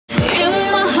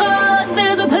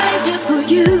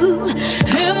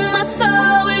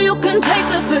can take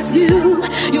the first view.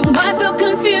 You might feel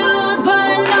confused, but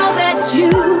I know that it's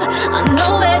you. I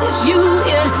know that it's you,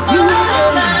 yeah, you.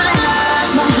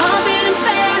 My heart beating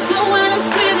faster when I'm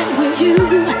swimming with you,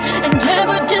 and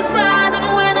temperature's rising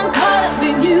when I'm caught up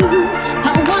in you.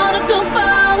 I wanna go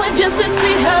forward just to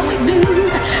see how we do,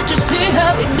 just see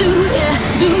how we do, yeah,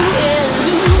 do it,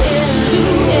 do it, do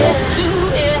it, do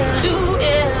it, do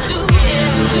it, do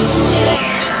it, do it.